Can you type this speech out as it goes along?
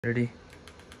Ready?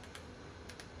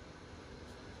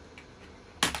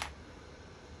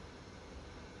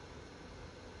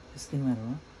 Skin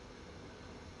marrow,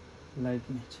 light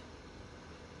image.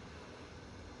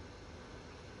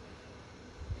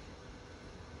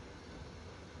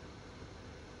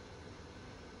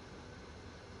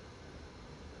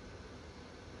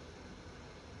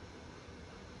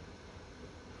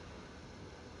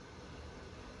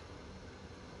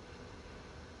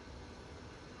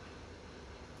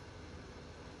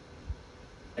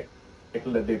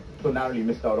 That they so narrowly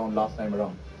missed out on last time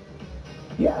around.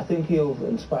 Yeah, I think he'll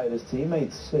inspire his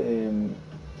teammates.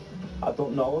 I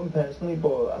don't know him personally,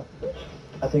 but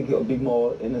I think it'll be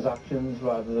more in his actions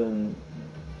rather than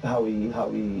how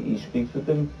he speaks with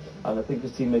them. And I think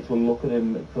his teammates will look at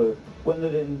him for when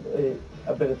they're in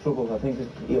a bit of trouble. I think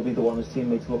he'll be the one his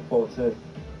teammates look for to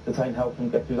try and help him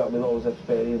get through that with all his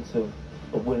experience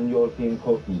of winning European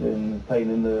Cups and playing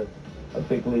in a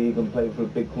big league and playing for a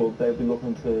big club. They'll be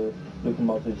looking to Luka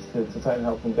Modric to try and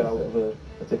help him get out of a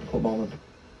difficult moment.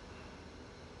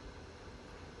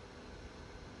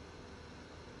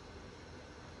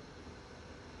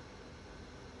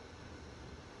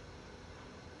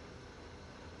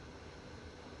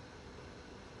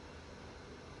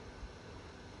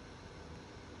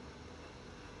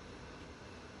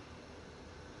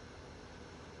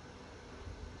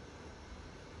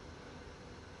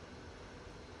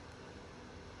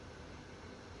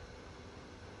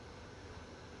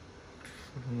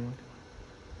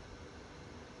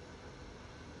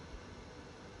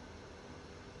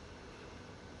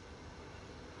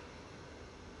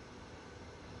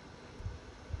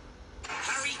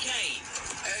 Harry Kane,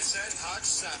 Esen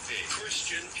Hadsafi,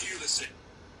 Christian Pulisic.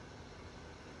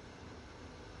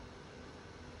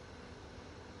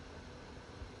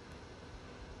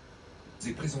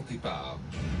 C'est présenté par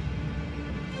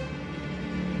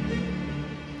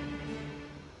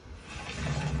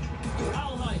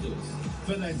Al Haidus,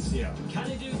 Valencia,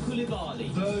 Kalidou Koulibaly,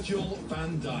 Virgil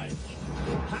van Dijk,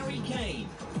 Harry Kane,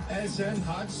 Esen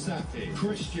Hadsafi,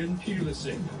 Christian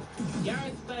Pulisic,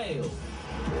 Gareth Bale,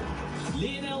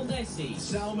 Lionel Messi,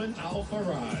 Salman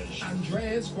Al-Faraj,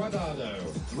 Andreas Guardado,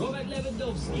 Robert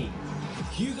Lewandowski,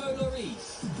 Hugo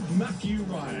Lloris, Matthew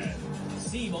Ryan,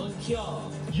 Simon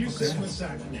Kjaer, Yusuf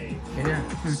Masakni. Yeah.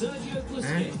 Sergio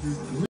Busquets.